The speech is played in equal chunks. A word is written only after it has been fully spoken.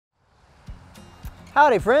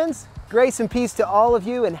Howdy friends, grace and peace to all of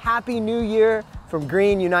you and Happy New Year from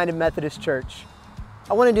Green United Methodist Church.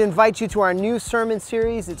 I wanted to invite you to our new sermon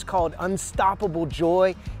series. It's called Unstoppable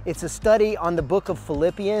Joy. It's a study on the book of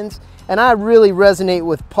Philippians, and I really resonate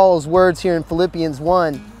with Paul's words here in Philippians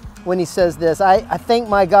 1 when he says this, I thank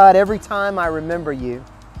my God every time I remember you.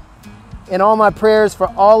 In all my prayers for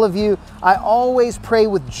all of you, I always pray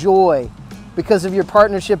with joy because of your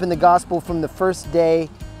partnership in the gospel from the first day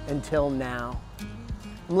until now.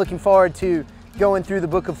 I'm looking forward to going through the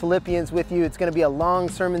book of Philippians with you. It's going to be a long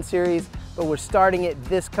sermon series, but we're starting it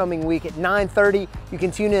this coming week at 9:30. You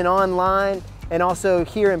can tune in online and also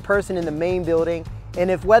here in person in the main building. And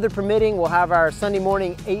if weather permitting, we'll have our Sunday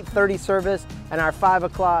morning 8:30 service and our 5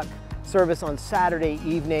 o'clock service on Saturday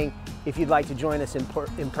evening if you'd like to join us in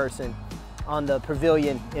person on the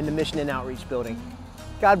Pavilion in the Mission and Outreach building.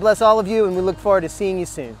 God bless all of you, and we look forward to seeing you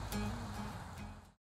soon.